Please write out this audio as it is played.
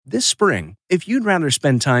This spring, if you'd rather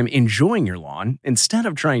spend time enjoying your lawn instead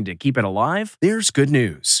of trying to keep it alive, there's good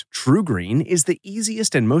news. TruGreen is the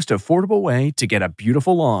easiest and most affordable way to get a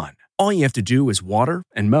beautiful lawn. All you have to do is water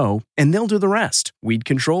and mow, and they'll do the rest. Weed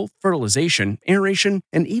control, fertilization, aeration,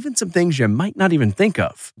 and even some things you might not even think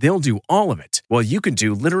of. They'll do all of it, while you can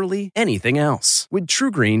do literally anything else. With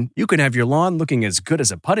TruGreen, you can have your lawn looking as good as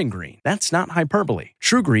a putting green. That's not hyperbole.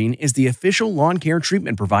 TruGreen is the official lawn care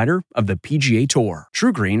treatment provider of the PGA Tour.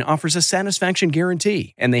 TruGreen offers a satisfaction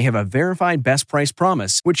guarantee, and they have a verified best price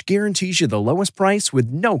promise, which guarantees you the lowest price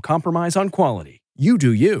with no compromise on quality. You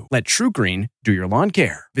do you. Let TruGreen do your lawn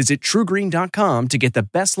care. Visit TruGreen.com to get the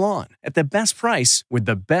best lawn at the best price with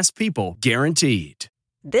the best people guaranteed.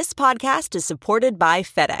 This podcast is supported by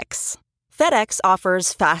FedEx. FedEx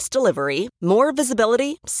offers fast delivery, more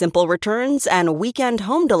visibility, simple returns, and weekend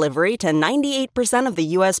home delivery to 98% of the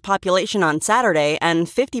U.S. population on Saturday and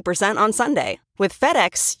 50% on Sunday. With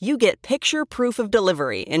FedEx, you get picture proof of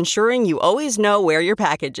delivery, ensuring you always know where your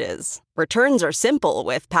package is. Returns are simple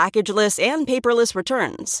with packageless and paperless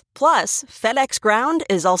returns. Plus, FedEx Ground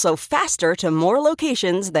is also faster to more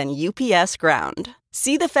locations than UPS Ground.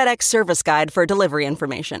 See the FedEx service guide for delivery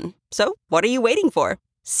information. So, what are you waiting for?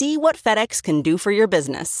 See what FedEx can do for your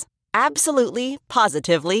business. Absolutely,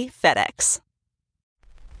 positively FedEx.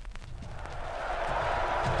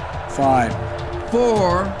 5,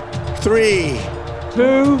 4, 3,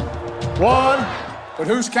 2, 1. But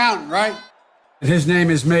who's counting, right? His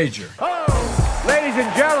name is Major. Oh, ladies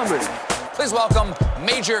and gentlemen, please welcome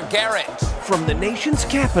Major Garrett. From the nation's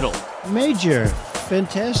capital. Major,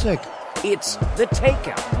 fantastic. It's The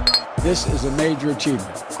Takeout. This is a major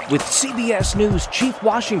achievement. With CBS News Chief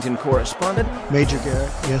Washington Correspondent Major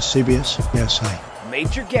Garrett, yes, CBS, yes, hi.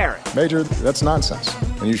 Major Garrett. Major, that's nonsense,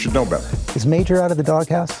 and you should know better. Is Major out of the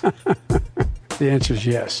doghouse? The answer is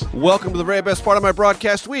yes. Welcome to the very best part of my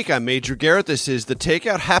broadcast week. I'm Major Garrett. This is The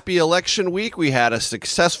Takeout. Happy election week. We had a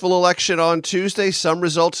successful election on Tuesday. Some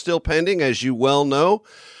results still pending, as you well know.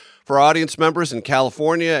 For audience members in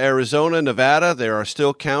California, Arizona, Nevada, they are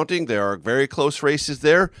still counting. There are very close races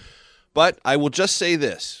there. But I will just say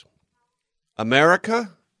this.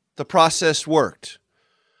 America, the process worked.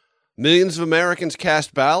 Millions of Americans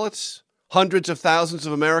cast ballots. Hundreds of thousands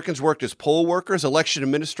of Americans worked as poll workers. Election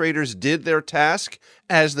administrators did their task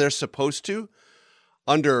as they're supposed to,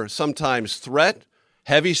 under sometimes threat,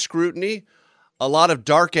 heavy scrutiny, a lot of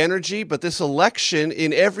dark energy. But this election,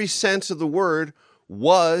 in every sense of the word,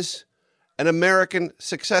 was an American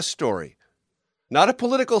success story. Not a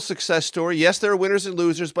political success story. Yes, there are winners and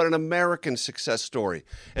losers, but an American success story.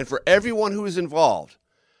 And for everyone who is involved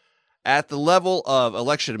at the level of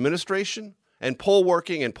election administration and poll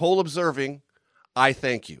working and poll observing, I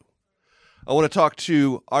thank you. I want to talk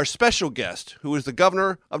to our special guest, who is the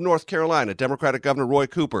governor of North Carolina, Democratic Governor Roy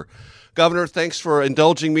Cooper. Governor, thanks for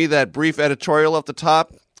indulging me that brief editorial at the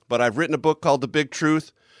top, but I've written a book called The Big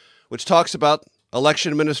Truth, which talks about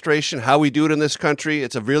election administration, how we do it in this country.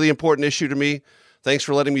 It's a really important issue to me. Thanks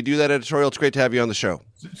for letting me do that editorial. It's great to have you on the show.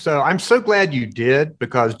 So I'm so glad you did,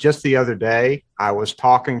 because just the other day I was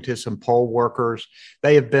talking to some poll workers.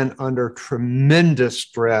 They have been under tremendous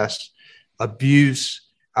stress, abuse.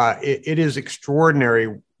 It is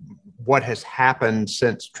extraordinary what has happened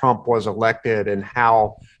since Trump was elected and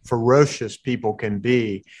how ferocious people can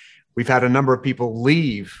be. We've had a number of people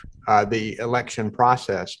leave the election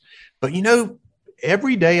process. But, you know,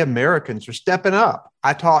 everyday Americans are stepping up.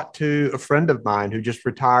 I talked to a friend of mine who just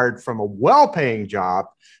retired from a well-paying job,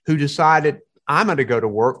 who decided, I'm going to go to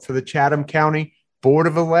work for the Chatham County Board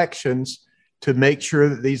of Elections to make sure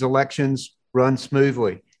that these elections run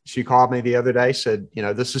smoothly. She called me the other day, said, you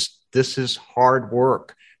know, this is hard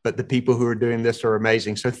work, but the people who are doing this are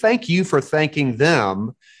amazing. So thank you for thanking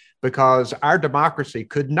them, because our democracy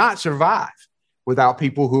could not survive without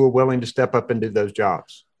people who are willing to step up and do those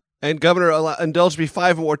jobs. And Governor, indulge me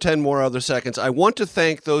 5 or 10 more other seconds. I want to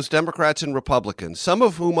thank those Democrats and Republicans, some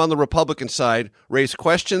of whom on the Republican side raised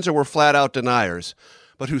questions or were flat out deniers,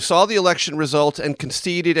 but who saw the election results and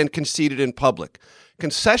conceded in public.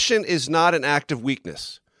 Concession is not an act of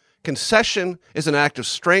weakness. Concession is an act of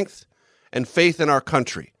strength and faith in our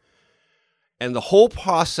country. And the whole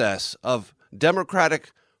process of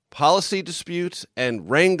democratic policy disputes and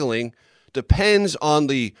wrangling depends on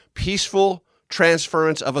the peaceful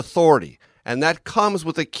transference of authority, and that comes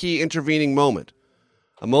with a key intervening moment,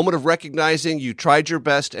 a moment of recognizing you tried your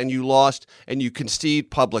best and you lost and you concede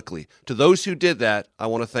publicly. To those who did that, I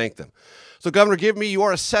want to thank them. So, Governor, give me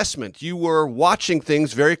your assessment. You were watching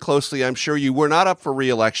things very closely. I'm sure you were not up for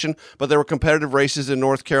re-election, but there were competitive races in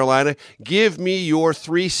North Carolina. Give me your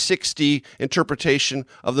 360 interpretation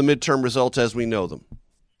of the midterm results as we know them.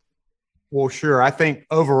 Well, sure. I think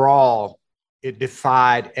overall it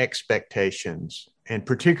defied expectations, and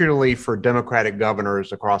particularly for Democratic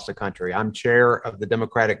governors across the country. I'm chair of the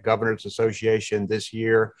Democratic Governors Association this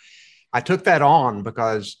year. I took that on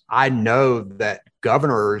because I know that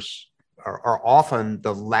governors are often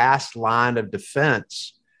the last line of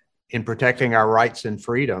defense in protecting our rights and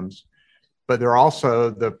freedoms, but they're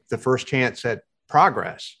also the first chance at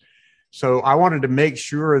progress. So I wanted to make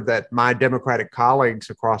sure that my Democratic colleagues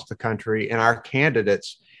across the country and our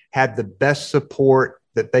candidates had the best support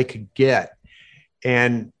that they could get.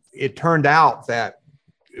 And it turned out that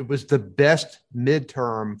it was the best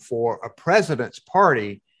midterm for a president's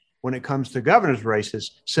party when it comes to governor's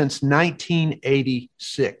races since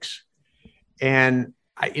 1986. And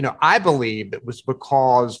I believe it was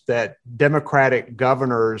because that Democratic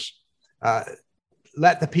governors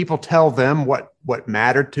let the people tell them what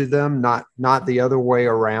mattered to them, not the other way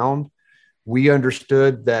around. We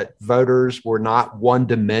understood that voters were not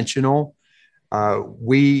one-dimensional.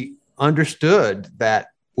 We understood that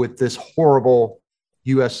with this horrible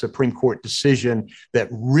U.S. Supreme Court decision that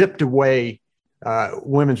ripped away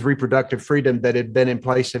women's reproductive freedom that had been in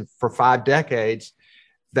place for 5 decades,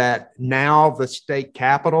 that now the state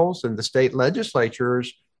capitals and the state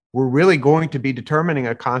legislatures were really going to be determining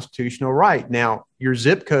a constitutional right. Now, your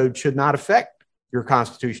zip code should not affect your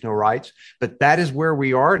constitutional rights, but that is where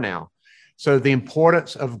we are now. So the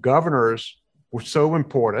importance of governors was so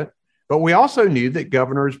important, but we also knew that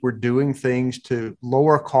governors were doing things to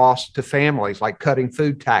lower costs to families, like cutting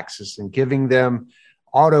food taxes and giving them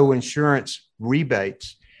auto insurance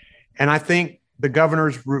rebates. And I think the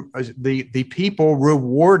governors, the people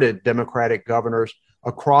rewarded Democratic governors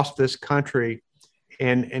across this country,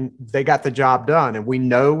 and they got the job done. And we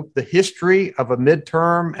know the history of a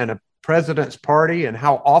midterm and a president's party and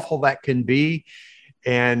how awful that can be.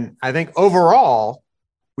 And I think overall,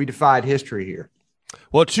 we defied history here.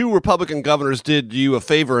 Well, 2 Republican governors did you a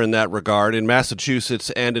favor in that regard, in Massachusetts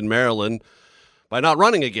and in Maryland, by not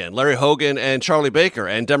running again, Larry Hogan and Charlie Baker,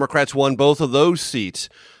 and Democrats won both of those seats.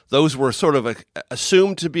 Those were sort of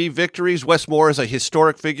assumed to be victories. Wes Moore is a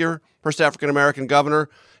historic figure, first African-American governor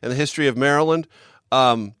in the history of Maryland.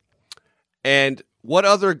 And what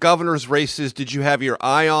other governor's races did you have your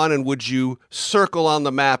eye on, and would you circle on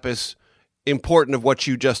the map as important of what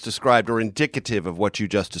you just described or indicative of what you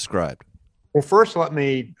just described? Well, first, let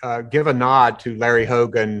me give a nod to Larry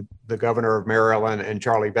Hogan, the governor of Maryland, and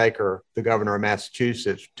Charlie Baker, the governor of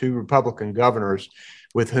Massachusetts, 2 Republican governors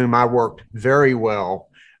with whom I worked very well.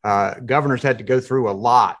 Governors had to go through a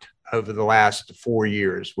lot over the last 4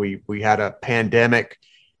 years. We had a pandemic,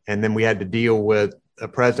 and then we had to deal with a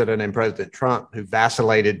president and President Trump who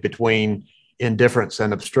vacillated between indifference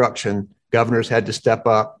and obstruction. Governors had to step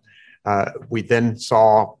up. We then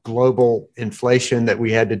saw global inflation that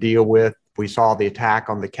we had to deal with. We saw the attack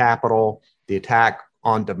on the Capitol, the attack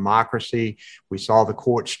on democracy. We saw the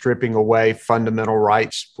court stripping away fundamental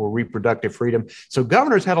rights for reproductive freedom. So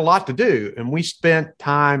governors had a lot to do, and we spent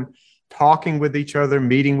time talking with each other,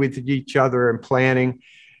 meeting with each other, and planning.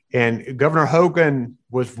 And Governor Hogan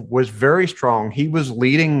was very strong. He was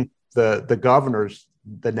leading the governors,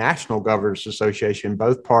 the National Governors Association,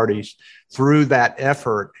 both parties, through that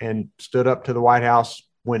effort, and stood up to the White House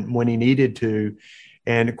when he needed to.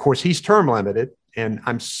 And of course, he's term limited. And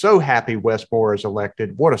I'm so happy Wes Moore is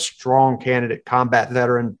elected. What a strong candidate, combat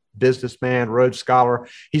veteran, businessman, Rhodes Scholar.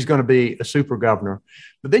 He's going to be a super governor.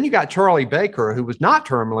 But then you got Charlie Baker, who was not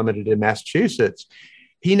term limited in Massachusetts.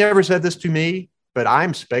 He never said this to me, but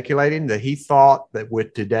I'm speculating that he thought that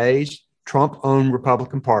with today's Trump-owned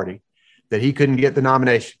Republican Party, that he couldn't get the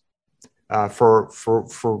nomination for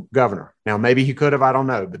governor. Now, maybe he could have, I don't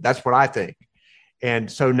know, but that's what I think.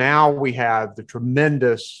 And so now we have the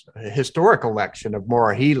tremendous historic election of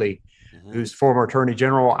Maura Healey, who's former attorney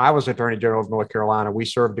general. I was attorney general of North Carolina. We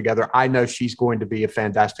served together. I know she's going to be a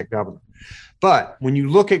fantastic governor. But when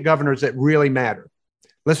you look at governors that really matter,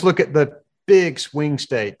 let's look at the big swing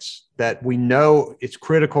states that we know it's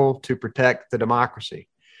critical to protect the democracy.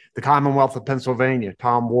 The Commonwealth of Pennsylvania,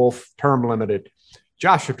 Tom Wolf, term limited.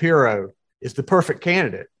 Josh Shapiro is the perfect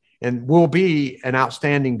candidate and will be an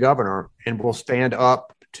outstanding governor, and will stand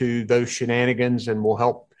up to those shenanigans and will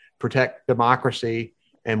help protect democracy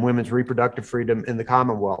and women's reproductive freedom in the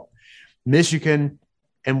Commonwealth. Michigan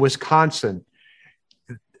and Wisconsin,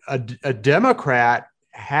 a Democrat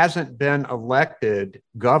hasn't been elected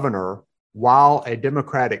governor while a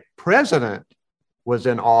Democratic president was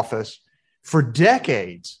in office for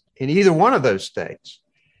decades in either one of those states.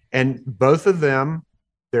 And both of them,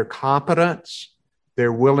 their competence,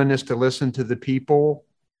 their willingness to listen to the people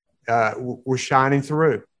were shining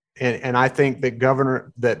through. And I think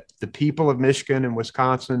that the people of Michigan and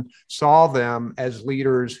Wisconsin saw them as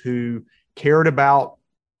leaders who cared about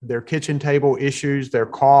their kitchen table issues, their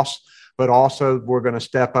costs, but also were going to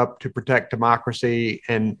step up to protect democracy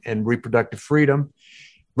and reproductive freedom.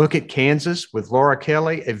 Look at Kansas with Laura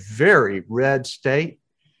Kelly, a very red state.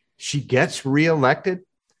 She gets reelected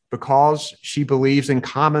because she believes in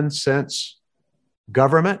common sense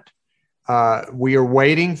government. We are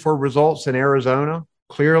waiting for results in Arizona,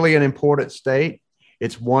 clearly an important state.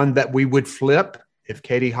 It's one that we would flip if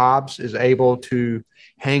Katie Hobbs is able to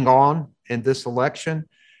hang on in this election.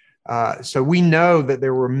 So we know that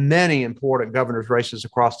there were many important governor's races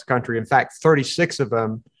across the country. In fact, 36 of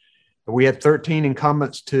them. We had 13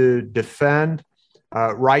 incumbents to defend.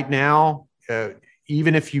 Right now,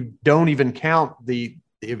 even if you don't even count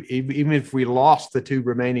even if we lost the two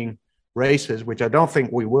remaining races, which I don't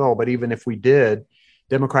think we will, but even if we did,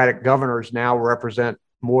 Democratic governors now represent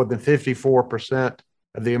more than 54%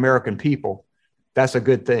 of the American people. That's a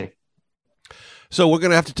good thing. So we're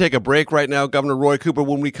going to have to take a break right now, Governor Roy Cooper.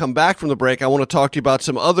 When we come back from the break, I want to talk to you about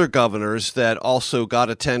some other governors that also got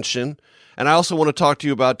attention. And I also want to talk to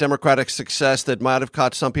you about Democratic success that might have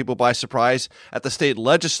caught some people by surprise at the state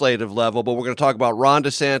legislative level. But we're going to talk about Ron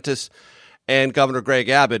DeSantis and Governor Greg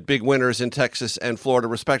Abbott, big winners in Texas and Florida,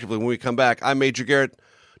 respectively. When we come back, I'm Major Garrett.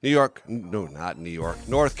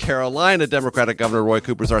 North Carolina Democratic Governor Roy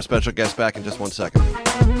Cooper is our special guest. Back in just 1 second.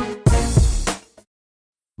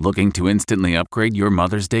 Looking to instantly upgrade your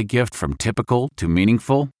Mother's Day gift from typical to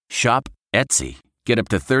meaningful? Shop Etsy. Get up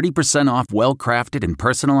to 30% off well-crafted and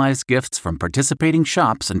personalized gifts from participating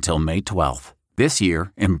shops until May 12th. This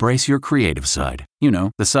year, embrace your creative side. You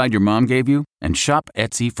know, the side your mom gave you. And shop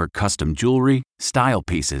Etsy for custom jewelry, style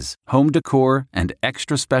pieces, home decor, and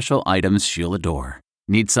extra special items she'll adore.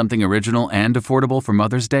 Need something original and affordable for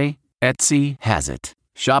Mother's Day? Etsy has it.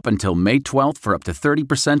 Shop until May 12th for up to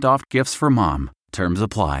 30% off gifts for mom. Terms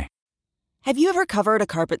apply. Have you ever covered a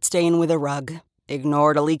carpet stain with a rug?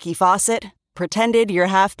 Ignored a leaky faucet? Pretended your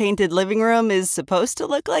half-painted living room is supposed to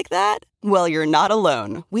look like that? Well, you're not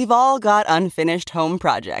alone. We've all got unfinished home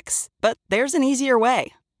projects. But there's an easier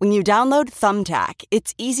way. When you download Thumbtack,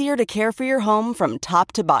 it's easier to care for your home from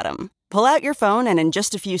top to bottom. Pull out your phone and in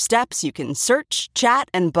just a few steps, you can search, chat,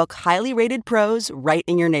 and book highly rated pros right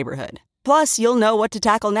in your neighborhood. Plus, you'll know what to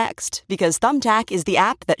tackle next, because Thumbtack is the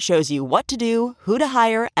app that shows you what to do, who to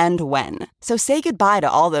hire, and when. So say goodbye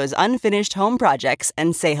to all those unfinished home projects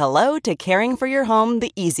and say hello to caring for your home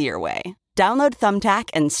the easier way. Download Thumbtack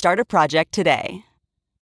and start a project today.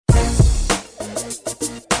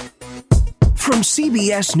 From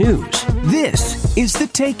CBS News, this is The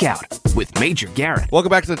Takeout with Major Garrett. Welcome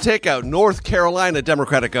back to The Takeout. North Carolina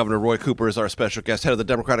Democratic Governor Roy Cooper is our special guest, head of the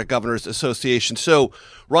Democratic Governors Association. So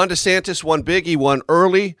Ron DeSantis won big. He won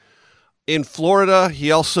early in Florida. He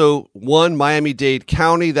also won Miami-Dade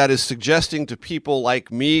County. That is suggesting to people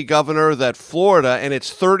like me, Governor, that Florida and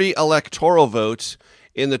its 30 electoral votes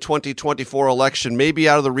in the 2024 election may be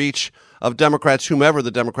out of the reach of Democrats, whomever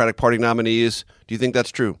the Democratic Party nominee is. Do you think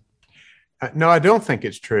that's true? No, I don't think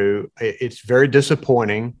it's true. It's very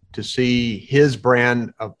disappointing to see his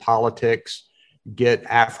brand of politics get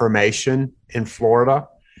affirmation in Florida.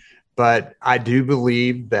 But I do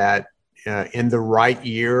believe that in the right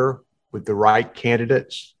year with the right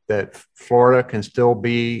candidates, that Florida can still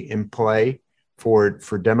be in play for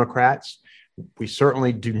Democrats. We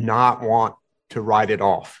certainly do not want to write it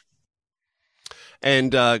off.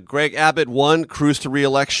 And Greg Abbott won, cruised to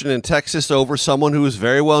re-election in Texas over someone who is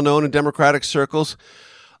very well known in Democratic circles,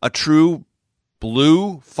 a true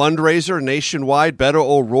blue fundraiser nationwide, Beto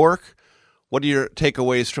O'Rourke. What are your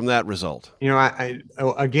takeaways from that result? You know, I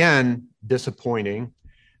again, disappointing.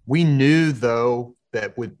 We knew, though,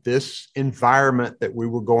 that with this environment that we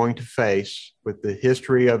were going to face, with the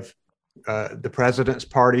history of the president's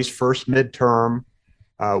party's first midterm,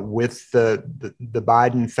 with the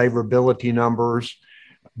Biden favorability numbers,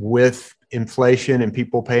 with inflation and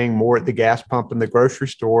people paying more at the gas pump and the grocery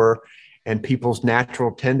store, and people's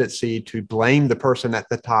natural tendency to blame the person at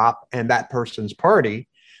the top and that person's party,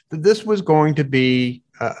 that this was going to be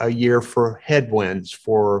a year for headwinds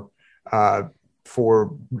for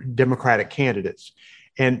Democratic candidates.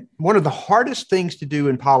 And one of the hardest things to do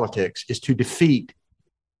in politics is to defeat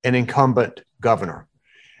an incumbent governor.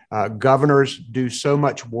 Governors do so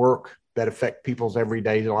much work that affect people's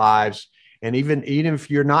everyday lives. And even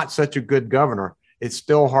if you're not such a good governor, it's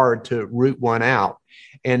still hard to root one out.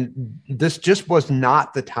 And this just was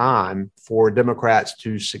not the time for Democrats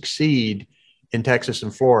to succeed in Texas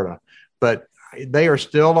and Florida. But they are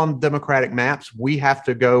still on Democratic maps. We have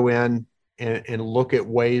to go in and look at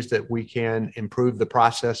ways that we can improve the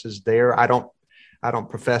processes there. I don't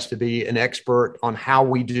profess to be an expert on how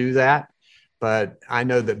we do that, but I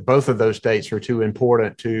know that both of those states are too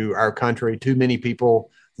important to our country. Too many people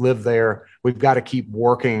live there. We've got to keep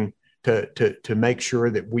working to make sure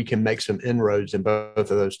that we can make some inroads in both of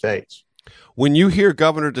those states. When you hear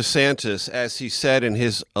Governor DeSantis, as he said in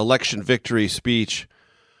his election victory speech,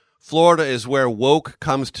 Florida is where woke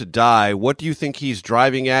comes to die, what do you think he's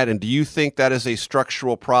driving at? And do you think that is a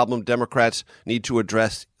structural problem Democrats need to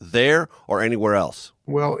address there or anywhere else?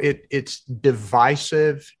 Well, it's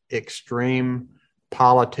divisive, extreme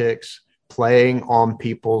politics playing on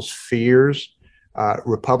people's fears.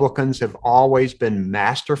 Republicans have always been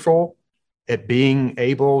masterful at being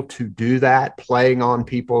able to do that, playing on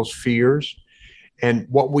people's fears. And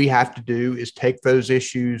what we have to do is take those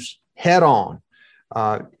issues head on.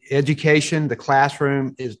 Education, the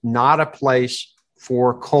classroom, is not a place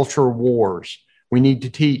for culture wars. We need to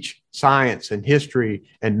teach science and history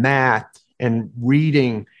and math and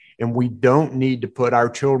reading, and we don't need to put our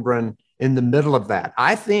children in the middle of that.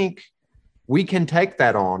 I think we can take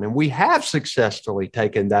that on, and we have successfully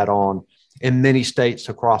taken that on in many states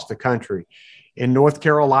across the country. In North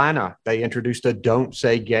Carolina, they introduced a Don't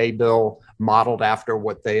Say Gay bill modeled after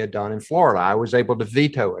what they had done in Florida. I was able to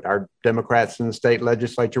veto it. Our Democrats in the state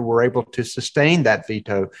legislature were able to sustain that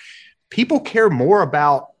veto. People care more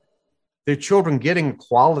about their children getting a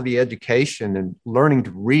quality education and learning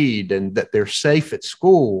to read and that they're safe at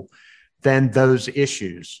school than those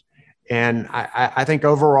issues. And I think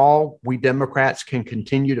overall, we Democrats can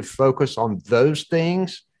continue to focus on those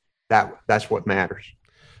things. That's what matters.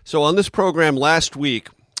 So on this program last week,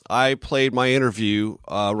 I played my interview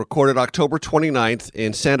recorded October 29th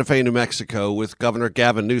in Santa Fe, New Mexico with Governor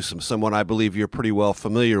Gavin Newsom, someone I believe you're pretty well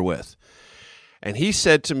familiar with. And he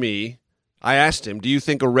said to me, I asked him, do you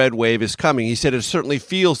think a red wave is coming? He said it certainly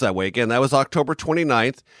feels that way. Again, that was October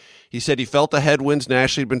 29th. He said he felt the headwinds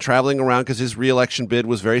nationally. He'd been traveling around because his reelection bid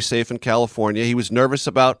was very safe in California. He was nervous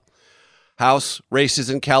about House races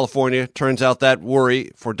in California. Turns out that worry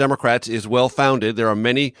for Democrats is well-founded. There are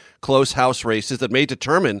many close House races that may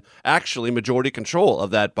determine actually majority control of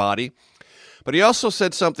that body. But he also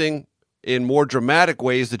said something in more dramatic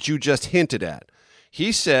ways that you just hinted at.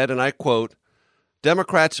 He said, and I quote,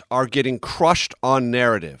 Democrats are getting crushed on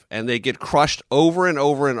narrative, and they get crushed over and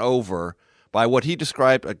over and over by what he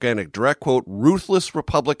described, again, a direct quote, ruthless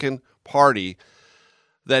Republican Party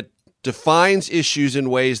that defines issues in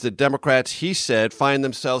ways that Democrats, he said, find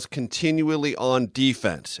themselves continually on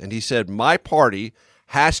defense. And he said, my party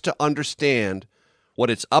has to understand what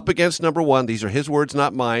it's up against, number one, these are his words,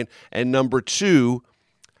 not mine, and number two,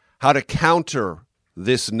 how to counter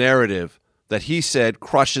this narrative that he said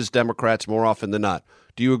crushes Democrats more often than not.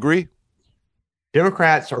 Do you agree?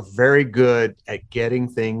 Democrats are very good at getting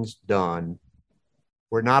things done.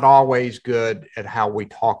 We're not always good at how we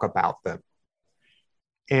talk about them.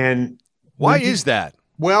 And why is that?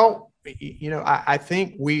 Well, I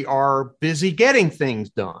think we are busy getting things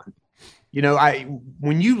done.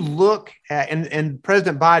 When you look at, and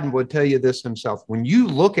President Biden would tell you this himself, when you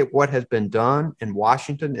look at what has been done in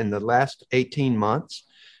Washington in the last 18 months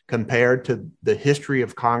compared to the history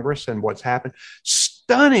of Congress and what's happened,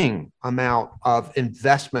 stunning amount of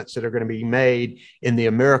investments that are going to be made in the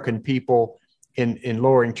American people in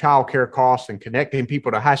lowering childcare costs and connecting people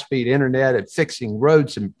to high-speed internet and fixing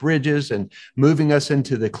roads and bridges and moving us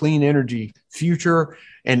into the clean energy future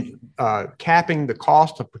and capping the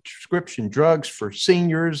cost of prescription drugs for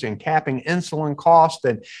seniors and capping insulin costs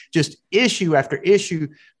and just issue after issue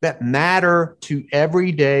that matter to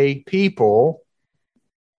everyday people,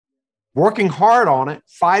 working hard on it,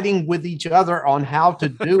 fighting with each other on how to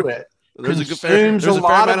do it. There's a fair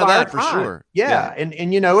amount of that for sure. Yeah.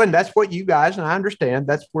 And that's what you guys, and I understand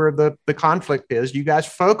that's where the conflict is. You guys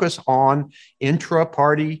focus on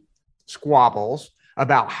intra-party squabbles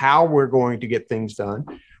about how we're going to get things done.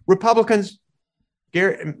 Republicans,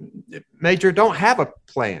 Major, don't have a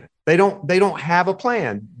plan. They don't have a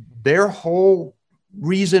plan. Their whole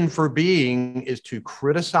reason for being is to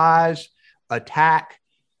criticize, attack,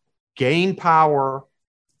 gain power.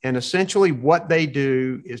 And essentially what they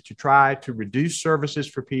do is to try to reduce services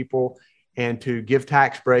for people and to give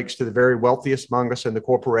tax breaks to the very wealthiest among us and the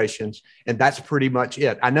corporations. And that's pretty much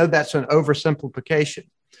it. I know that's an oversimplification,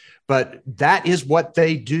 but that is what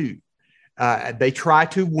they do. They try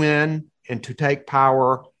to win and to take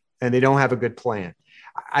power, and they don't have a good plan.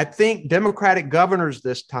 I think Democratic governors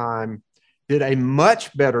this time did a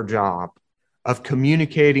much better job of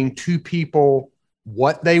communicating to people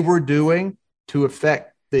what they were doing to affect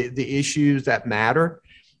the issues that matter.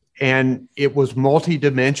 And it was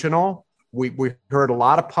multidimensional. We heard a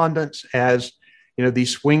lot of pundits as,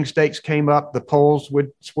 these swing states came up, the polls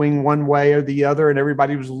would swing one way or the other, and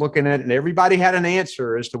everybody was looking at it, and everybody had an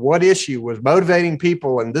answer as to what issue was motivating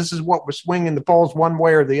people, and this is what was swinging the polls one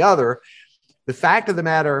way or the other. The fact of the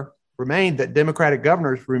matter remained that Democratic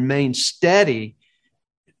governors remained steady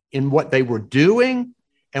in what they were doing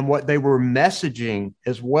and what they were messaging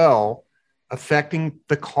as well, affecting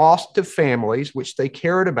the cost to families, which they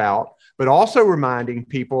cared about, but also reminding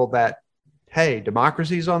people that, hey,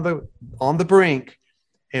 democracy's on the brink,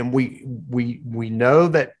 and we know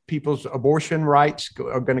that people's abortion rights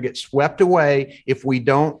are going to get swept away if we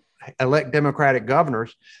don't elect Democratic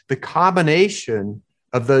governors. The combination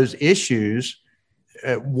of those issues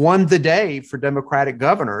won the day for Democratic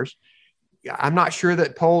governors. I'm not sure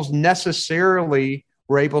that polls necessarily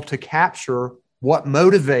were able to capture what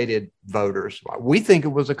motivated voters. We think it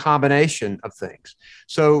was a combination of things.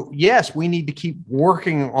 So yes, we need to keep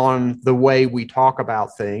working on the way we talk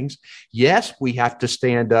about things. Yes, we have to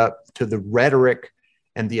stand up to the rhetoric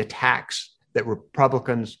and the attacks that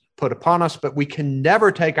Republicans put upon us, but we can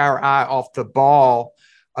never take our eye off the ball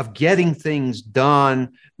of getting things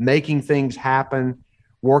done, making things happen,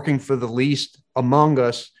 working for the least among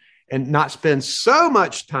us, and not spend so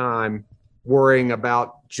much time worrying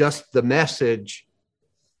about just the message.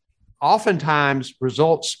 Oftentimes,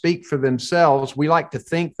 results speak for themselves. We like to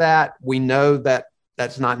think that. We know that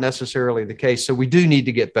that's not necessarily the case. So we do need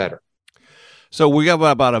to get better. So we got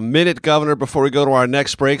about a minute, Governor, before we go to our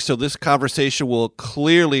next break. So this conversation will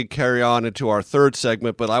clearly carry on into our third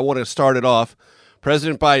segment, but I want to start it off.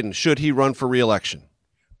 President Biden, should he run for re-election?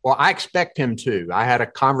 Well, I expect him to. I had a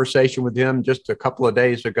conversation with him just a couple of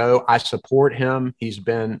days ago. I support him. He's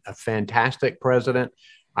been a fantastic president.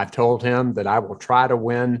 I've told him that I will try to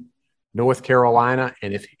win North Carolina.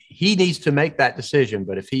 And if he needs to make that decision,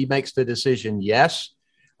 but if he makes the decision, yes,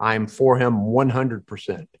 I'm for him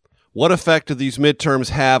 100%. What effect do these midterms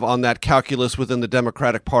have on that calculus within the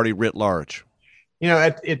Democratic Party writ large?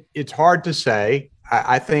 It's hard to say.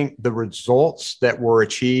 I think the results that were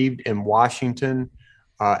achieved in Washington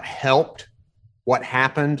helped what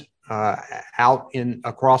happened out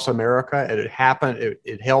across America. It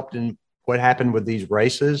helped in what happened with these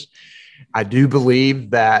races. I do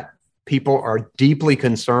believe that people are deeply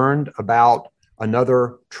concerned about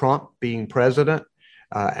another Trump being president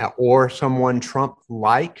or someone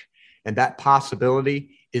Trump-like, and that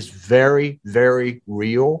possibility is very, very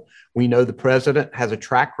real. We know the president has a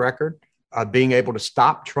track record of being able to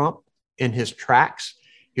stop Trump in his tracks.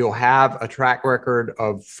 He'll have a track record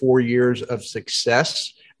of 4 years of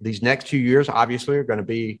success. These next 2 years, obviously, are going to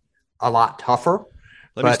be a lot tougher.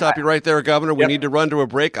 Let me stop you right there, Governor. We need to run to a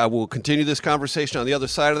break. I will continue this conversation on the other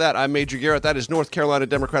side of that. I'm Major Garrett. That is North Carolina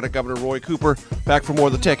Democratic Governor Roy Cooper. Back for more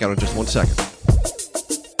of The Takeout in just 1 second.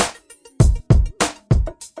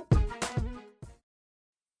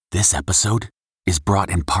 This episode is brought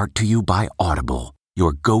in part to you by Audible,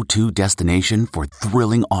 your go-to destination for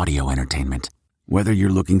thrilling audio entertainment. Whether you're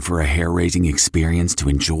looking for a hair-raising experience to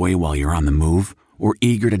enjoy while you're on the move or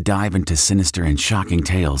eager to dive into sinister and shocking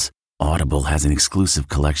tales, Audible has an exclusive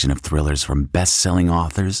collection of thrillers from best-selling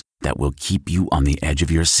authors that will keep you on the edge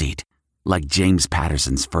of your seat. Like James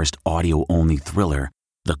Patterson's first audio-only thriller,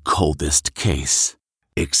 The Coldest Case.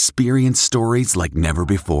 Experience stories like never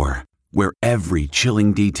before, where every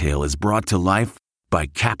chilling detail is brought to life by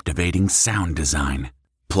captivating sound design.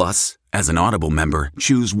 Plus, as an Audible member,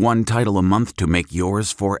 choose one title a month to make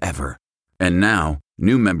yours forever. And now,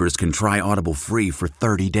 new members can try Audible free for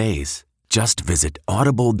 30 days. Just visit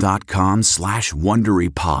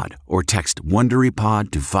audible.com/WonderyPod or text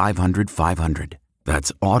WonderyPod to 500-500.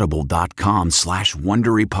 That's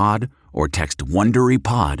audible.com/WonderyPod or text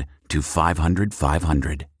WonderyPod to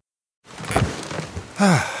 500-500.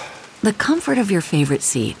 The comfort of your favorite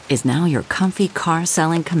seat is now your comfy car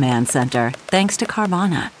selling command center, thanks to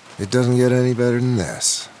Carvana. It doesn't get any better than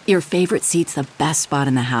this. Your favorite seat's the best spot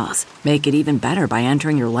in the house. Make it even better by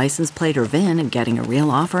entering your license plate or VIN and getting a real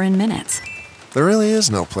offer in minutes. There really is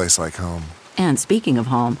no place like home. And speaking of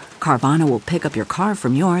home, Carvana will pick up your car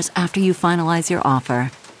from yours after you finalize your offer.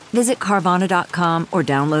 Visit Carvana.com or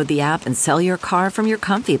download the app and sell your car from your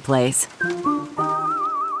comfy place.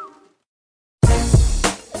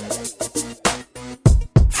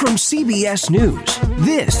 From CBS News,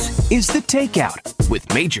 this is The Takeout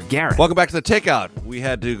with Major Garrett. Welcome back to The Takeout. We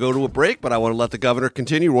had to go to a break, but I want to let the governor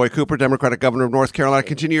continue. Roy Cooper, Democratic governor of North Carolina,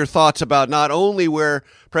 continue your thoughts about not only where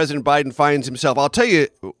President Biden finds himself. I'll tell you,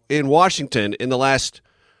 in Washington, in the last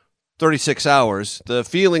 36 hours, the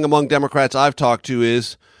feeling among Democrats I've talked to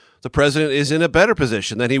is the president is in a better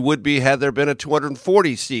position than he would be had there been a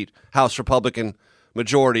 240-seat House Republican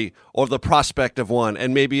majority or the prospect of one,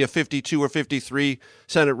 and maybe a 52 or 53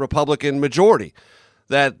 Senate Republican majority.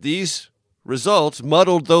 That these results,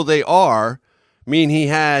 muddled though they are, mean he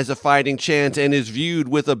has a fighting chance and is viewed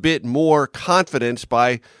with a bit more confidence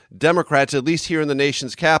by Democrats, at least here in the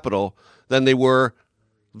nation's capital, than they were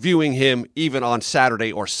viewing him even on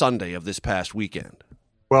Saturday or Sunday of this past weekend.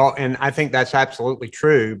 Well, and I think that's absolutely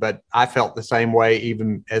true, but I felt the same way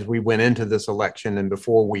even as we went into this election and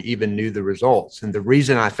before we even knew the results. And the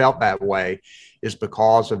reason I felt that way is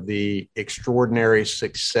because of the extraordinary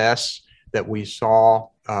success that we saw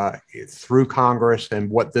through Congress and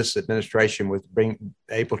what this administration was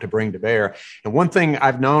able to bring to bear. And one thing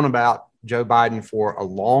I've known about Joe Biden for a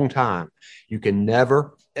long time, you can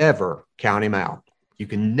never, ever count him out. You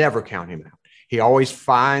can never count him out. He always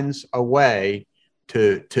finds a way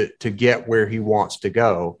to get where he wants to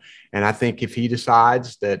go. And I think if he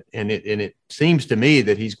decides that, and it seems to me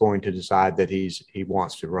that he's going to decide that he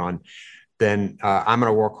wants to run, then I'm going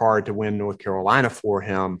to work hard to win North Carolina for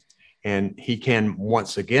him. And he can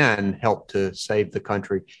once again help to save the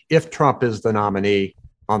country if Trump is the nominee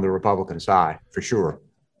on the Republican side, for sure.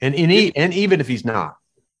 And even if he's not.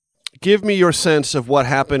 Give me your sense of what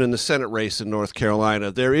happened in the Senate race in North Carolina.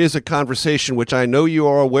 There is a conversation, which I know you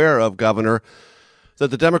are aware of, Governor, that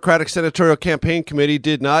the Democratic Senatorial Campaign Committee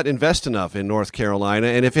did not invest enough in North Carolina.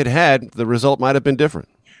 And if it had, the result might have been different.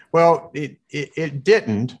 Well, it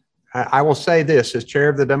didn't. I will say this, as chair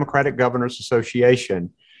of the Democratic Governors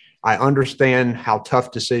Association, I understand how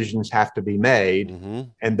tough decisions have to be made,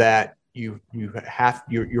 and that your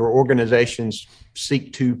organizations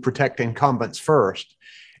seek to protect incumbents first.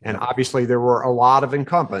 And obviously there were a lot of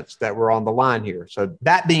incumbents that were on the line here. So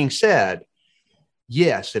that being said,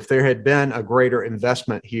 yes, if there had been a greater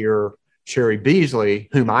investment here, Sherry Beasley,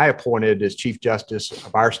 whom I appointed as Chief Justice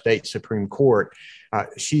of our state Supreme Court,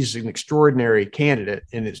 she's an extraordinary candidate,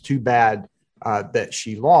 and it's too bad that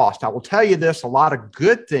she lost. I will tell you this, a lot of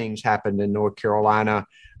good things happened in North Carolina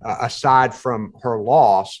aside from her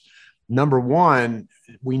loss. Number one,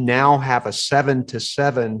 we now have a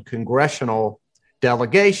 7-7 congressional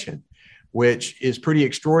delegation, which is pretty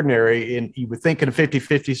extraordinary. And you would think in a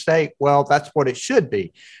 50-50 state, well, that's what it should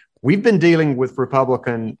be. We've been dealing with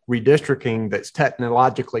Republican redistricting that's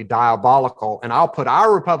technologically diabolical, and I'll put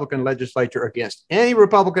our Republican legislature against any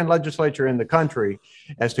Republican legislature in the country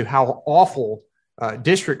as to how awful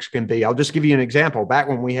districts can be. I'll just give you an example. Back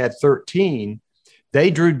when we had 13,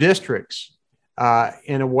 they drew districts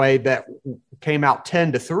in a way that came out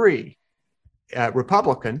 10-3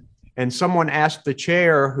 Republican, and someone asked the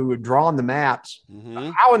chair who had drawn the maps,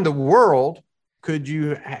 how in the world could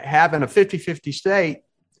you have in a 50-50 state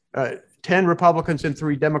 10 Republicans and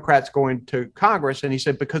 3 Democrats going to Congress? And he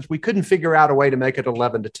said, because we couldn't figure out a way to make it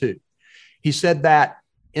 11-2. He said that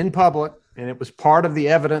in public, and it was part of the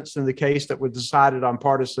evidence in the case that was decided on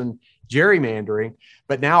partisan gerrymandering.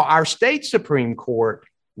 But now our state Supreme Court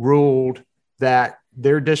ruled that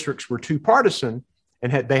their districts were too partisan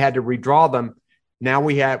and they had to redraw them. Now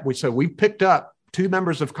we picked up 2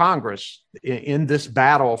 members of Congress in this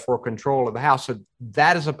battle for control of the House. So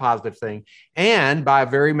that is a positive thing. And by a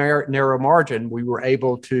very narrow margin, we were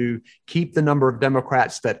able to keep the number of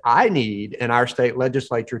Democrats that I need in our state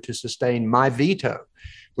legislature to sustain my veto,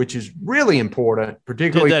 which is really important,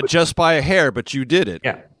 particularly. Did that just by a hair, but you did it.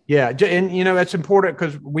 Yeah. And, it's important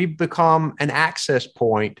because we've become an access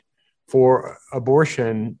point for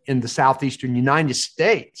abortion in the southeastern United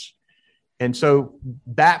States. And so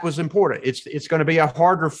that was important. It's going to be a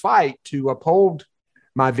harder fight to uphold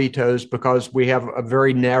my vetoes because we have a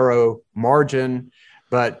very narrow margin,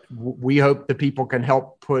 but we hope the people can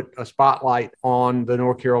help put a spotlight on the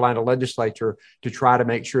North Carolina legislature to try to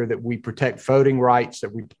make sure that we protect voting rights,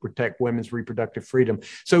 that we protect women's reproductive freedom.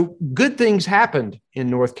 So good things happened in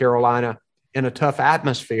North Carolina in a tough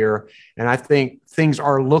atmosphere. And I think things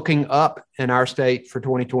are looking up in our state for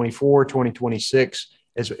 2024, 2026.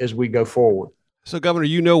 As we go forward. So,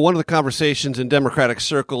 Governor, one of the conversations in Democratic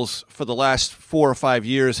circles for the last 4 or 5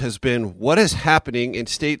 years has been what is happening in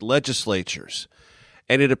state legislatures.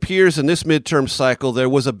 And it appears in this midterm cycle there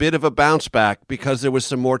was a bit of a bounce back because there was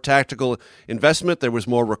some more tactical investment, there was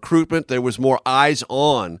more recruitment, there was more eyes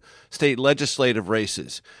on state legislative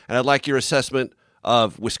races. And I'd like your assessment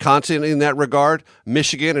of Wisconsin in that regard,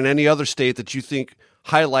 Michigan, and any other state that you think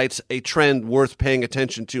highlights a trend worth paying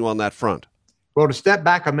attention to on that front. Well, to step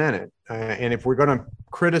back a minute, and if we're going to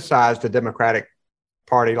criticize the Democratic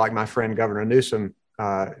Party like my friend Governor Newsom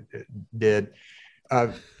did,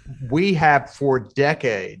 we have for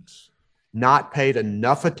decades not paid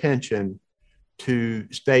enough attention to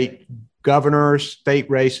state governors, state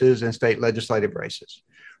races, and state legislative races.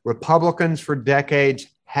 Republicans for decades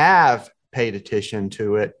have paid attention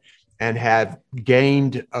to it and have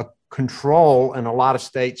gained a control in a lot of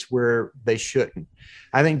states where they shouldn't.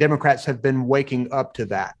 I think Democrats have been waking up to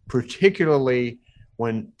that, particularly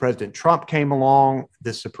when President Trump came along.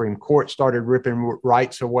 The Supreme Court started ripping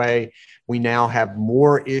rights away. We now have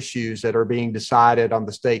more issues that are being decided on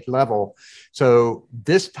the state level. So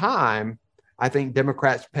this time, I think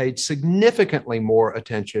Democrats paid significantly more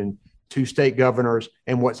attention to state governors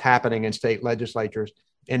and what's happening in state legislatures.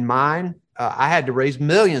 In mine, I had to raise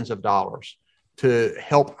millions of dollars to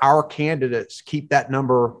help our candidates keep that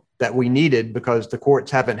number that we needed, because the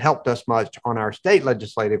courts haven't helped us much on our state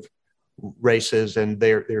legislative races, and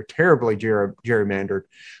they're terribly gerrymandered.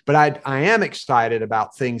 But I am excited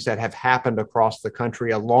about things that have happened across the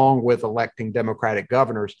country, along with electing Democratic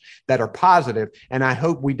governors that are positive. And I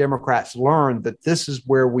hope we Democrats learn that this is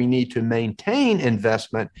where we need to maintain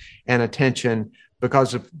investment and attention,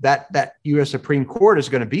 because of that U.S. Supreme Court is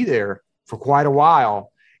going to be there for quite a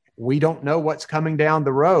while. We don't know what's coming down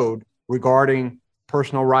the road regarding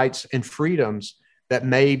personal rights and freedoms that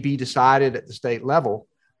may be decided at the state level.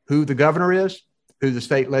 Who the governor is, who the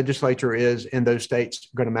state legislature is in those states,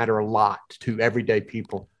 going to matter a lot to everyday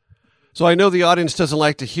people. So I know the audience doesn't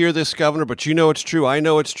like to hear this, Governor, but you know it's true. I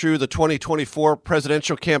know it's true. The 2024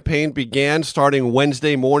 presidential campaign began starting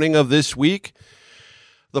Wednesday morning of this week.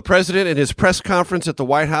 The president, in his press conference at the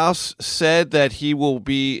White House, said that he will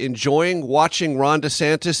be enjoying watching Ron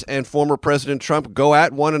DeSantis and former President Trump go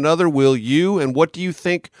at one another. Will you? And what do you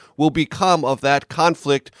think will become of that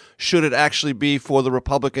conflict, should it actually be for the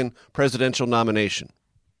Republican presidential nomination?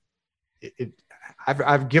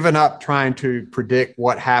 I've given up trying to predict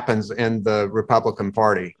what happens in the Republican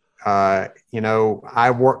Party.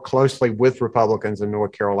 I work closely with Republicans in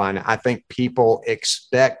North Carolina. I think people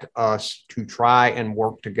expect us to try and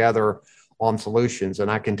work together on solutions,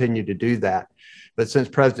 and I continue to do that. But since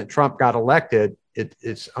President Trump got elected,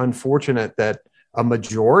 it's unfortunate that a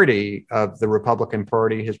majority of the Republican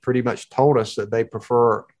Party has pretty much told us that they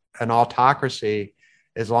prefer an autocracy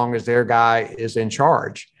as long as their guy is in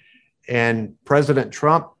charge. And President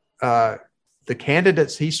Trump, the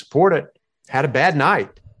candidates he supported, had a bad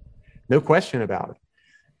night. No question about it.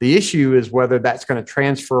 The issue is whether that's going to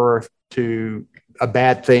transfer to a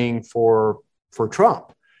bad thing for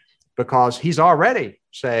Trump, because he's already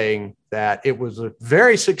saying that it was a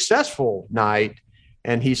very successful night,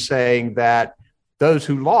 and he's saying that those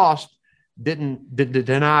who lost didn't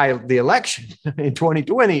deny the election in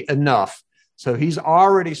 2020 enough. So he's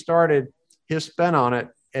already started his spin on it,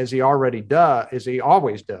 as he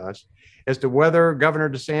always does. As to whether Governor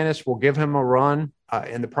DeSantis will give him a run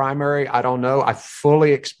in the primary, I don't know. I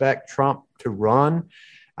fully expect Trump to run.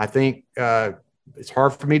 I think it's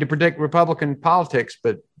hard for me to predict Republican politics,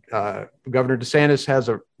 but Governor DeSantis has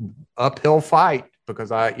an uphill fight,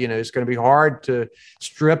 because it's going to be hard to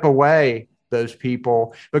strip away those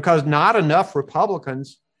people, because not enough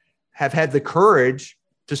Republicans have had the courage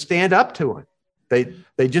to stand up to him.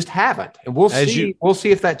 They just haven't, and we'll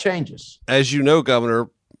see if that changes. As you know, Governor,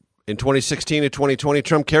 in 2016 and 2020,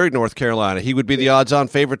 Trump carried North Carolina. He would be the odds-on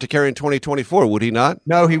favorite to carry in 2024, would he not?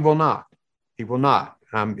 No, he will not. He will not.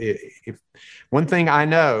 If one thing I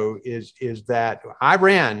know is that I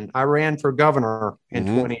ran for governor in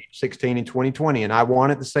 2016 and 2020, and I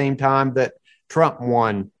won at the same time that Trump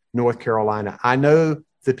won North Carolina. I know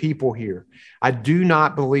the people here. I do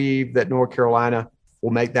not believe that North Carolina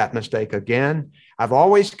will make that mistake again. I've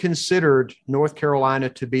always considered North Carolina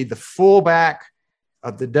to be the fullback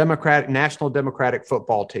of the National Democratic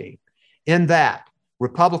football team, in that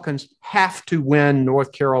Republicans have to win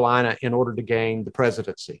North Carolina in order to gain the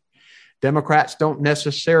presidency. Democrats don't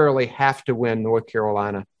necessarily have to win North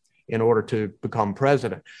Carolina in order to become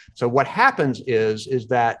president. So what happens is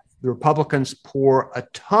that the Republicans pour a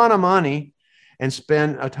ton of money and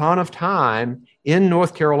spend a ton of time in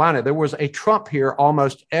North Carolina. There was a Trump here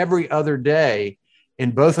almost every other day in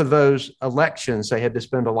both of those elections. They had to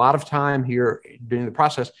spend a lot of time here during the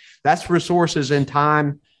process. That's resources and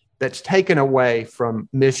time that's taken away from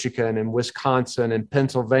Michigan and Wisconsin and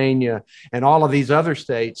Pennsylvania and all of these other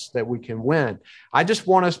states that we can win. I just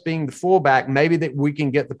want us being the fullback, maybe that we can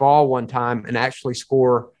get the ball one time and actually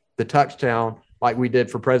score the touchdown like we did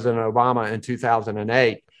for President Obama in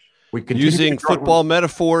 2008. Using football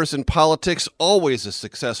metaphors in politics, always a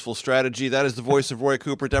successful strategy. That is the voice of Roy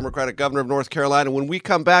Cooper, Democratic governor of North Carolina. When we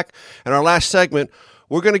come back in our last segment,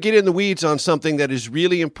 we're going to get in the weeds on something that is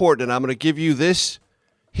really important, and I'm going to give you this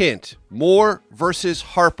hint: Moore versus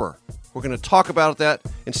Harper. We're going to talk about that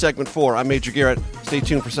in segment 4. I'm Major Garrett. Stay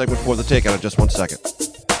tuned for segment 4 of The Takeout in just 1 second.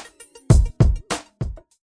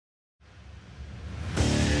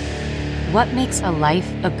 What makes a life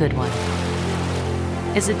a good one?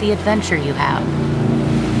 Is it the adventure you have?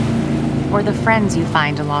 Or the friends you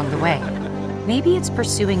find along the way? Maybe it's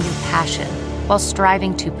pursuing your passion while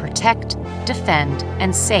striving to protect, defend,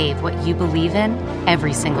 and save what you believe in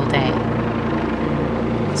every single day.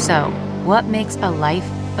 So, what makes a life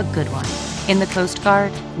a good one? In the Coast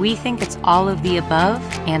Guard, we think it's all of the above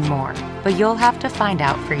and more, but you'll have to find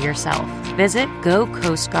out for yourself. Visit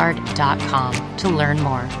gocoastguard.com to learn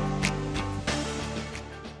more.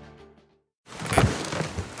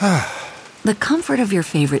 The comfort of your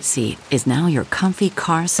favorite seat is now your comfy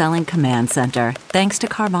car selling command center, thanks to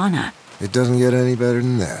Carvana. It doesn't get any better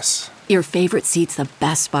than this. Your favorite seat's the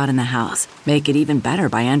best spot in the house. Make it even better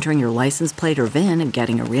by entering your license plate or VIN and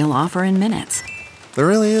getting a real offer in minutes. There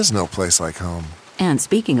really is no place like home. And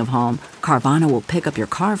speaking of home, Carvana will pick up your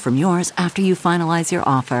car from yours after you finalize your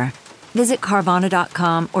offer. Visit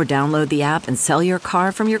Carvana.com or download the app and sell your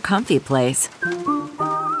car from your comfy place.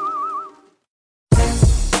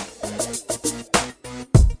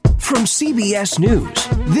 From CBS News,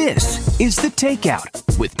 this is The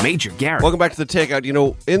Takeout with Major Garrett. Welcome back to The Takeout. You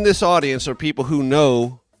know, in this audience are people who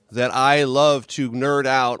know that I love to nerd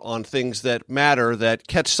out on things that matter, that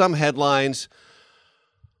catch some headlines,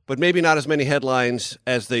 but maybe not as many headlines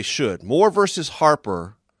as they should. Moore versus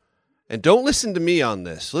Harper. And don't listen to me on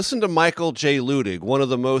this. Listen to Michael J. Ludig, one of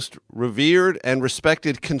the most revered and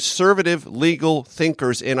respected conservative legal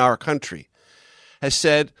thinkers in our country, has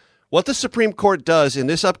said, what the Supreme Court does in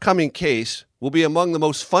this upcoming case will be among the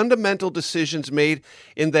most fundamental decisions made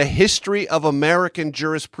in the history of American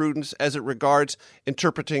jurisprudence as it regards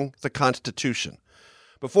interpreting the Constitution.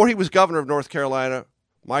 Before he was governor of North Carolina,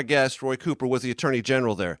 my guest, Roy Cooper, was the attorney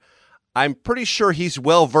general there. I'm pretty sure he's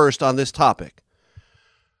well-versed on this topic.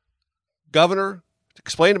 Governor,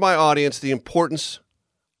 explain to my audience the importance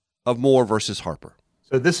of Moore versus Harper.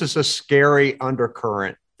 So this is a scary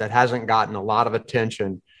undercurrent that hasn't gotten a lot of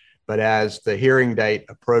attention. But as the hearing date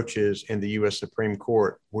approaches in the U.S. Supreme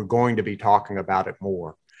Court, we're going to be talking about it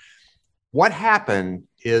more. What happened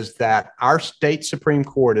is that our state Supreme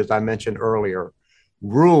Court, as I mentioned earlier,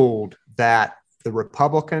 ruled that the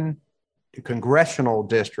Republican congressional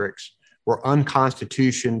districts were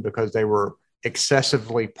unconstitutional because they were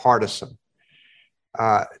excessively partisan.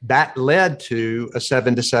 That led to a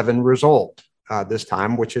 7-7 result this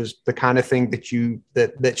time, which is the kind of thing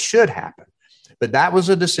that should happen. But that was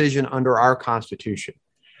a decision under our Constitution.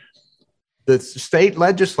 The state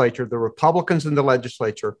legislature, the Republicans in the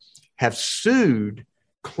legislature, have sued,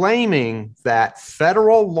 claiming that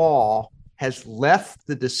federal law has left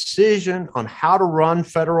the decision on how to run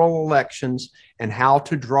federal elections and how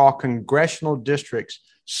to draw congressional districts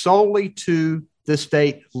solely to the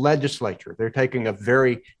state legislature. They're taking a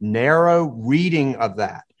very narrow reading of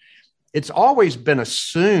that. It's always been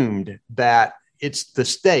assumed that it's the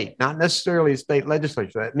state, not necessarily the state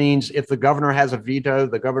legislature. That means if the governor has a veto,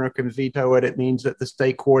 the governor can veto it. It means that the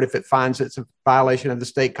state court, if it finds it's a violation of the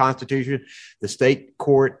state constitution, the state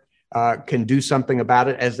court can do something about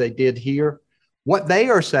it, as they did here. What they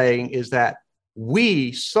are saying is that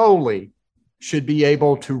we solely should be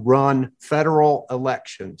able to run federal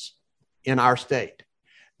elections in our state.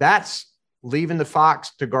 That's leaving the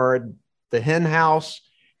fox to guard the hen house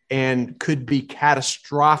and could be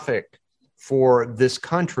catastrophic for this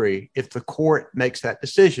country if the court makes that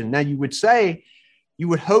decision. Now, you would say, you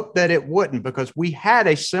would hope that it wouldn't, because we had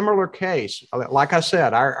a similar case. Like I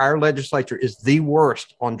said, our legislature is the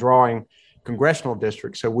worst on drawing congressional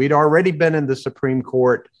districts. So we'd already been in the Supreme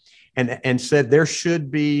Court and said there should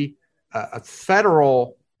be a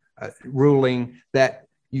federal ruling that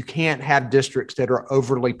you can't have districts that are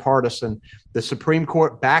overly partisan. The Supreme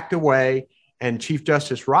Court backed away, and Chief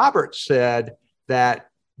Justice Roberts said that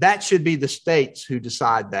should be the states who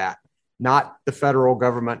decide that, not the federal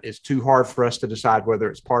government. It's too hard for us to decide whether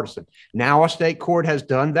it's partisan. Now a state court has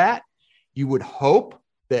done that. You would hope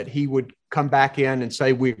that he would come back in and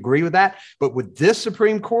say, we agree with that. But with this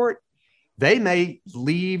Supreme Court, they may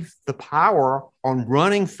leave the power on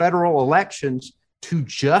running federal elections to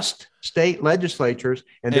just state legislatures,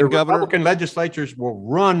 and their Republican legislatures will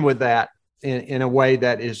run with that in a way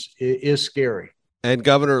that is scary. And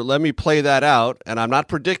Governor, let me play that out. And I'm not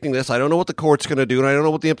predicting this. I don't know what the court's going to do, and I don't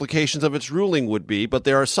know what the implications of its ruling would be. But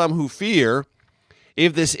there are some who fear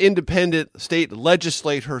if this independent state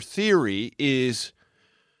legislator theory is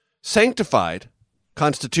sanctified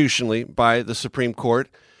constitutionally by the Supreme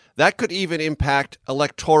Court, that could even impact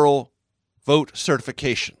electoral vote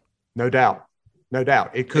certification. No doubt. No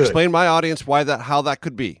doubt. It could. Explain to my audience how that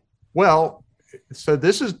could be. Well, so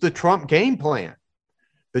this is the Trump game plan.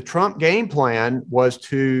 The Trump game plan was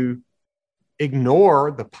to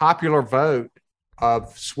ignore the popular vote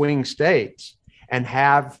of swing states and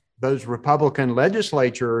have those Republican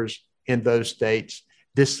legislatures in those states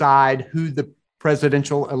decide who the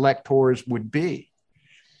presidential electors would be.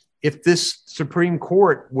 If this Supreme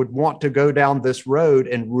Court would want to go down this road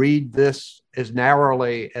and read this as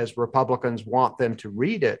narrowly as Republicans want them to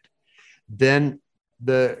read it, then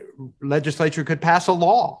the legislature could pass a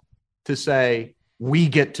law to say, we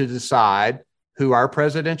get to decide who our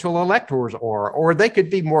presidential electors are, or they could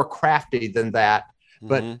be more crafty than that.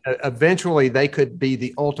 But eventually they could be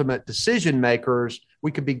the ultimate decision makers.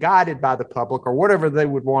 We could be guided by the public or whatever they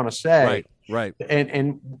would want to say. Right.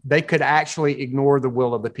 And they could actually ignore the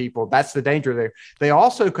will of the people. That's the danger there. They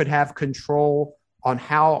also could have control on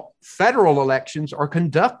how federal elections are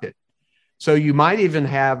conducted. So you might even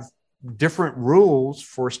have different rules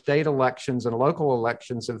for state elections and local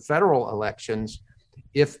elections and federal elections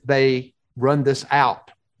if they run this out.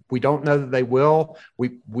 We don't know that they will.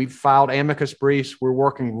 We've filed amicus briefs. We're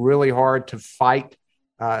working really hard to fight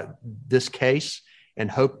this case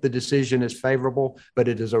and hope the decision is favorable. But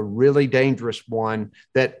it is a really dangerous one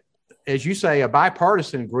that, as you say, a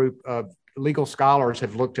bipartisan group of legal scholars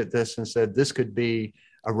have looked at this and said this could be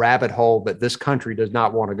a rabbit hole that this country does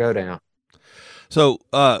not want to go down. So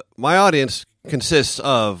my audience consists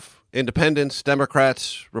of independents,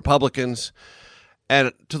 Democrats, Republicans.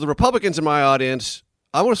 And to the Republicans in my audience,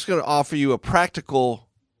 I'm just going to offer you a practical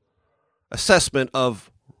assessment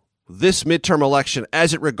of this midterm election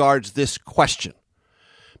as it regards this question.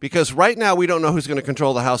 Because right now we don't know who's going to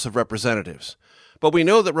control the House of Representatives. But we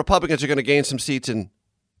know that Republicans are going to gain some seats in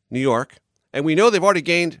New York. And we know they've already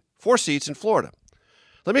gained 4 seats in Florida.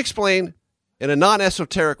 Let me explain in a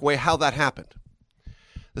non-esoteric way how that happened.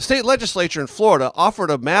 The state legislature in Florida offered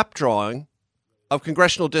a map drawing of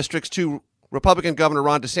congressional districts to Republican Governor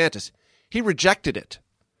Ron DeSantis. He rejected it.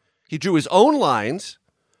 He drew his own lines,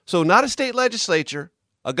 so not a state legislature,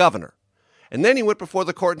 a governor. And then he went before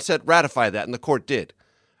the court and said, ratify that, and the court did,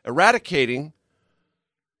 eradicating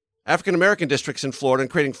African-American districts in Florida and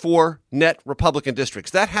creating 4 net Republican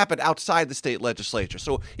districts. That happened outside the state legislature.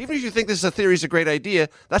 So even if you think this is a theory is a great idea,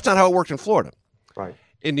 that's not how it worked in Florida. Right.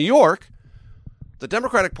 In New York, the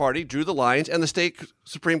Democratic Party drew the lines, and the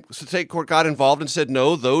state court got involved and said,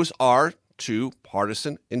 no, those are too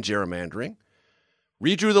partisan in gerrymandering,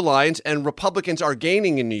 redrew the lines, and Republicans are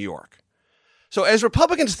gaining in New York. So as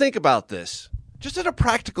Republicans think about this, just at a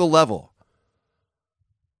practical level,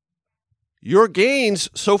 your gains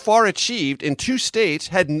so far achieved in 2 states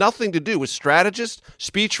had nothing to do with strategists,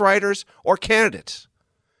 speechwriters, or candidates.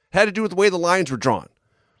 It had to do with the way the lines were drawn.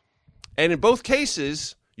 And in both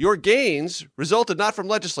cases, your gains resulted not from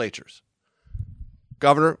legislatures.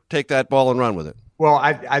 Governor, take that ball and run with it. Well,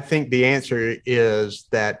 I think the answer is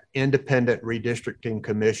that independent redistricting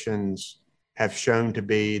commissions have shown to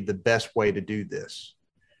be the best way to do this,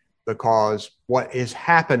 because what is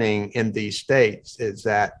happening in these states is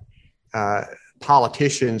that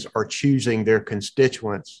politicians are choosing their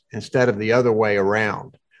constituents instead of the other way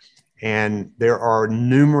around. And there are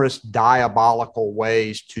numerous diabolical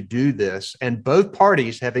ways to do this. And both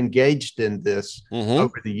parties have engaged in this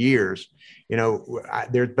over the years. You know,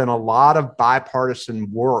 there's been a lot of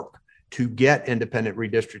bipartisan work to get independent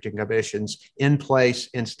redistricting commissions in place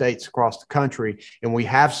in states across the country. And we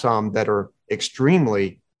have some that are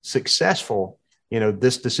extremely successful. You know,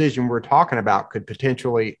 this decision we're talking about could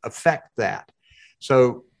potentially affect that.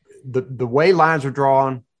 So the way lines are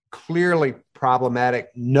drawn, clearly problematic.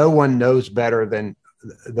 No one knows better than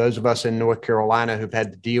those of us in North Carolina who've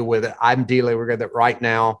had to deal with it. I'm dealing with it right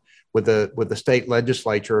now with the state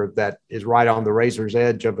legislature that is right on the razor's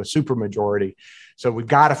edge of a supermajority. So we've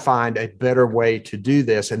got to find a better way to do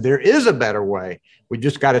this. And there is a better way. We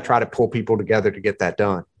just got to try to pull people together to get that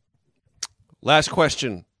done. Last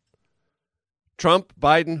question. Trump,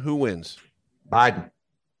 Biden, who wins? Biden.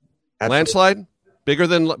 Absolutely. Landslide? Bigger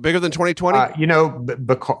than 2020?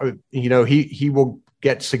 Because he will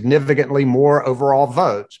get significantly more overall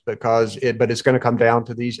votes but it's going to come down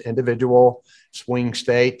to these individual swing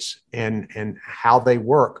states and how they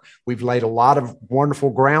work. We've laid a lot of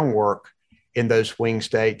wonderful groundwork in those swing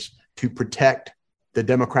states to protect the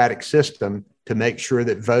democratic system, to make sure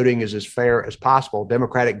that voting is as fair as possible.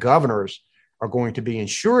 Democratic governors are going to be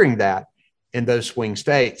ensuring that in those swing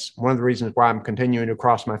states. One of the reasons why I'm continuing to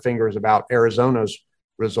cross my fingers about Arizona's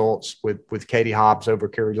results with Katie Hobbs over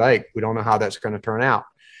Kari Lake. We don't know how that's going to turn out.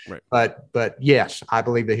 Right. But yes, I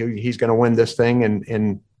believe that he's going to win this thing,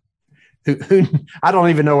 and who I don't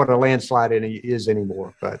even know what a landslide is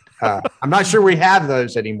anymore, but I'm not sure we have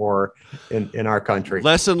those anymore in our country.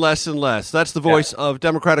 Less and less and less. That's the voice of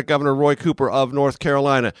Democratic Governor Roy Cooper of North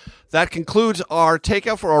Carolina. That concludes our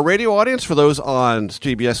takeout for our radio audience, for those on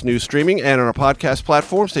CBS News streaming and on our podcast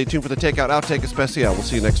platform. Stay tuned for the Takeout Outtake Especial. We'll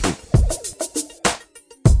see you next week.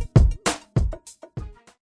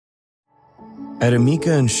 At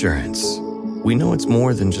Amica Insurance, we know it's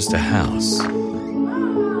more than just a house.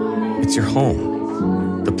 It's your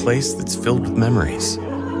home, the place that's filled with memories.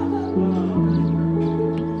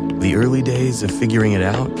 The early days of figuring it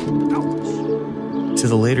out, to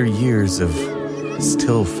the later years of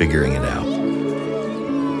still figuring it out.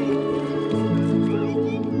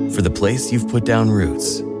 For the place you've put down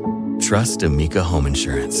roots, trust Amica Home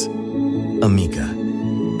Insurance. Amica,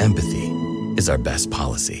 empathy is our best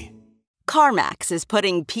policy. CarMax is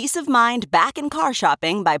putting peace of mind back in car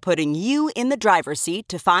shopping by putting you in the driver's seat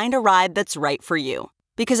to find a ride that's right for you.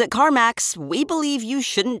 Because at CarMax, we believe you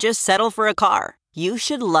shouldn't just settle for a car. You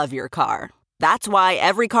should love your car. That's why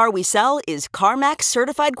every car we sell is CarMax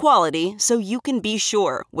certified quality, so you can be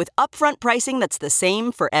sure with upfront pricing that's the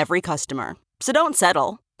same for every customer. So don't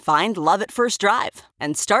settle. Find love at first drive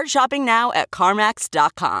and start shopping now at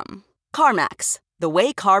CarMax.com. CarMax, the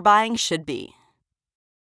way car buying should be.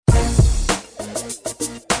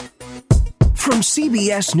 From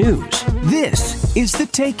CBS News, this is The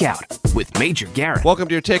Takeout with Major Garrett. Welcome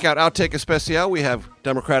to your Takeout Outtake Especial. We have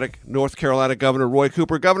Democratic North Carolina Governor Roy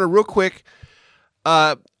Cooper. Governor, real quick,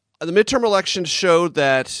 the midterm elections showed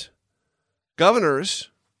that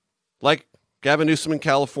governors like Gavin Newsom in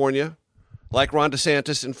California, like Ron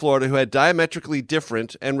DeSantis in Florida, who had diametrically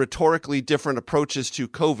different and rhetorically different approaches to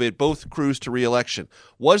COVID, both cruised to re-election.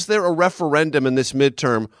 Was there a referendum in this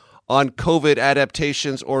midterm on COVID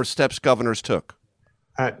adaptations or steps governors took?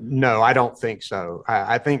 No, I don't think so.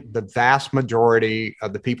 I think the vast majority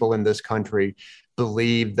of the people in this country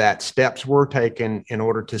believe that steps were taken in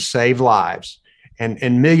order to save lives,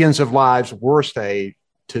 and millions of lives were saved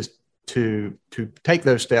to take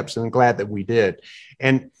those steps, and I'm glad that we did.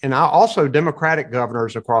 And also Democratic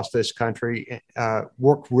governors across this country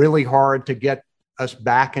worked really hard to get us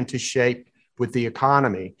back into shape with the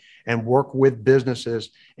economy and work with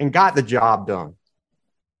businesses and got the job done.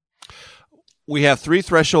 We have 3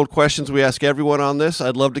 threshold questions we ask everyone on this.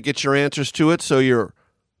 I'd love to get your answers to it. So your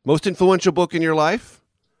most influential book in your life,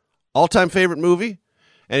 all-time favorite movie,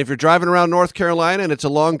 and if you're driving around North Carolina and it's a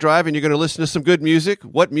long drive and you're going to listen to some good music,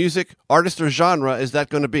 what music, artist, or genre is that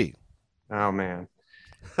going to be? Oh, man.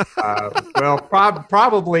 Well,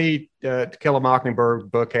 probably To Kill a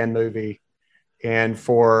Mockingbird book and movie. And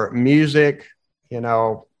for music, you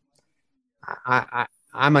know,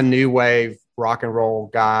 I'm a new wave rock and roll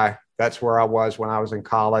guy. That's where I was when I was in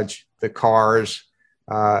college. The Cars,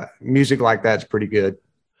 music like that's pretty good.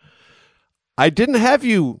 I didn't have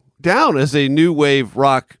you down as a new wave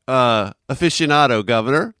rock aficionado,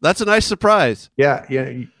 Governor. That's a nice surprise. Yeah.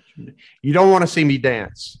 You don't want to see me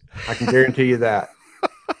dance. I can guarantee you that.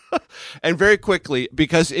 And very quickly,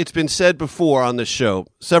 because it's been said before on this show,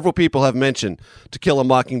 several people have mentioned To Kill a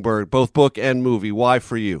Mockingbird, both book and movie. Why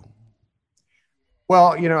for you?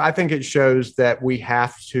 Well, you know, I think it shows that we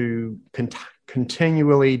have to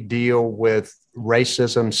continually deal with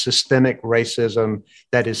racism, systemic racism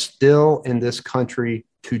that is still in this country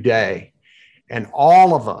today. And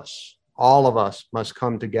all of us must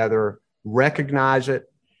come together, recognize it,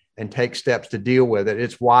 and take steps to deal with it.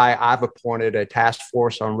 It's why I've appointed a task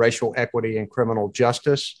force on racial equity and criminal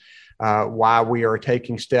justice, why we are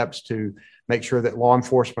taking steps to make sure that law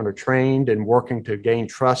enforcement are trained and working to gain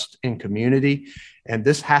trust in community. And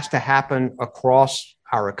this has to happen across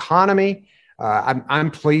our economy.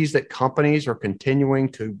 I'm pleased that companies are continuing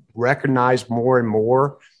to recognize more and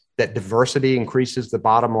more that diversity increases the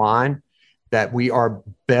bottom line, that we are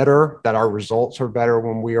better, that our results are better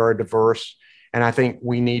when we are diverse. And I think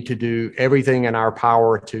we need to do everything in our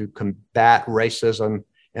power to combat racism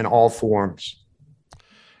in all forms.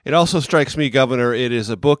 It also strikes me, Governor, it is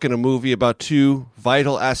a book and a movie about 2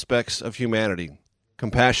 vital aspects of humanity,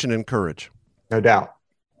 compassion and courage. No doubt.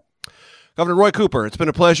 Governor Roy Cooper, it's been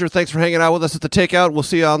a pleasure. Thanks for hanging out with us at the Takeout. We'll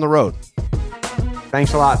see you on the road.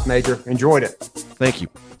 Thanks a lot, Major. Enjoyed it. Thank you.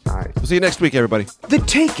 All right. We'll see you next week, everybody. The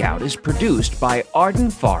Takeout is produced by Arden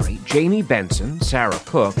Farhi, Jamie Benson, Sarah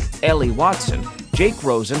Cook, Ellie Watson, Jake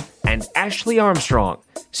Rosen, and Ashley Armstrong.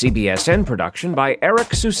 CBSN production by Eric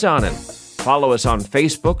Susanen. Follow us on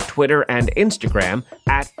Facebook, Twitter, and Instagram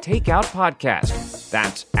at Takeout Podcast.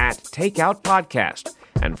 That's at Takeout Podcast.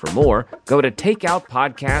 And for more, go to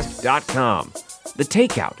takeoutpodcast.com. The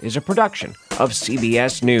Takeout is a production of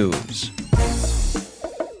CBS News.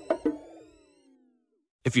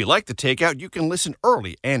 If you like the Takeout, you can listen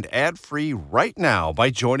early and ad-free right now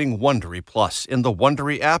by joining Wondery Plus in the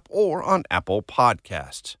Wondery app or on Apple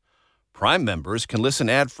Podcasts. Prime members can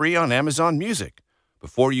listen ad-free on Amazon Music.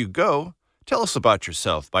 Before you go, tell us about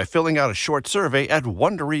yourself by filling out a short survey at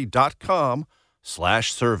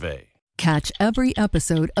Wondery.com/survey. Catch every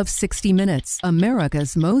episode of 60 Minutes,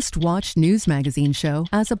 America's most watched news magazine show,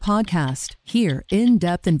 as a podcast. Hear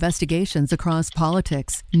in-depth investigations across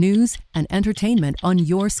politics, news, and entertainment on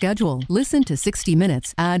your schedule. Listen to 60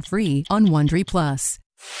 Minutes ad-free on Wondery Plus.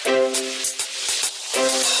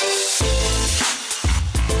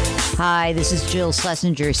 Hi, this is Jill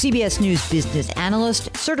Schlesinger, CBS News business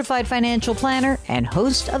analyst, certified financial planner, and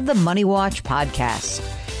host of the Money Watch podcast.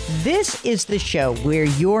 This is the show where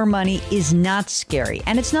your money is not scary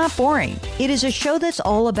and it's not boring. It is a show that's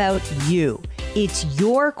all about you. It's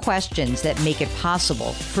your questions that make it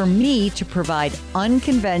possible for me to provide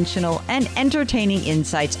unconventional and entertaining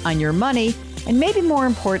insights on your money, and maybe more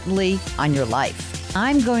importantly, on your life.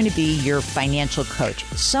 I'm going to be your financial coach,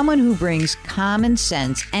 someone who brings common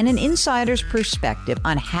sense and an insider's perspective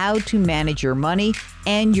on how to manage your money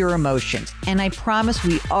and your emotions. And I promise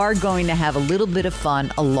we are going to have a little bit of fun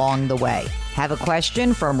along the way. Have a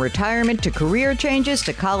question from retirement to career changes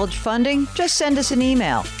to college funding? Just send us an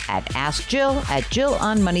email at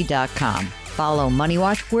askjill@jillonmoney.com. Follow Money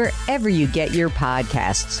Watch wherever you get your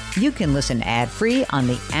podcasts. You can listen ad-free on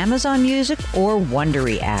the Amazon Music or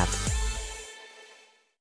Wondery app.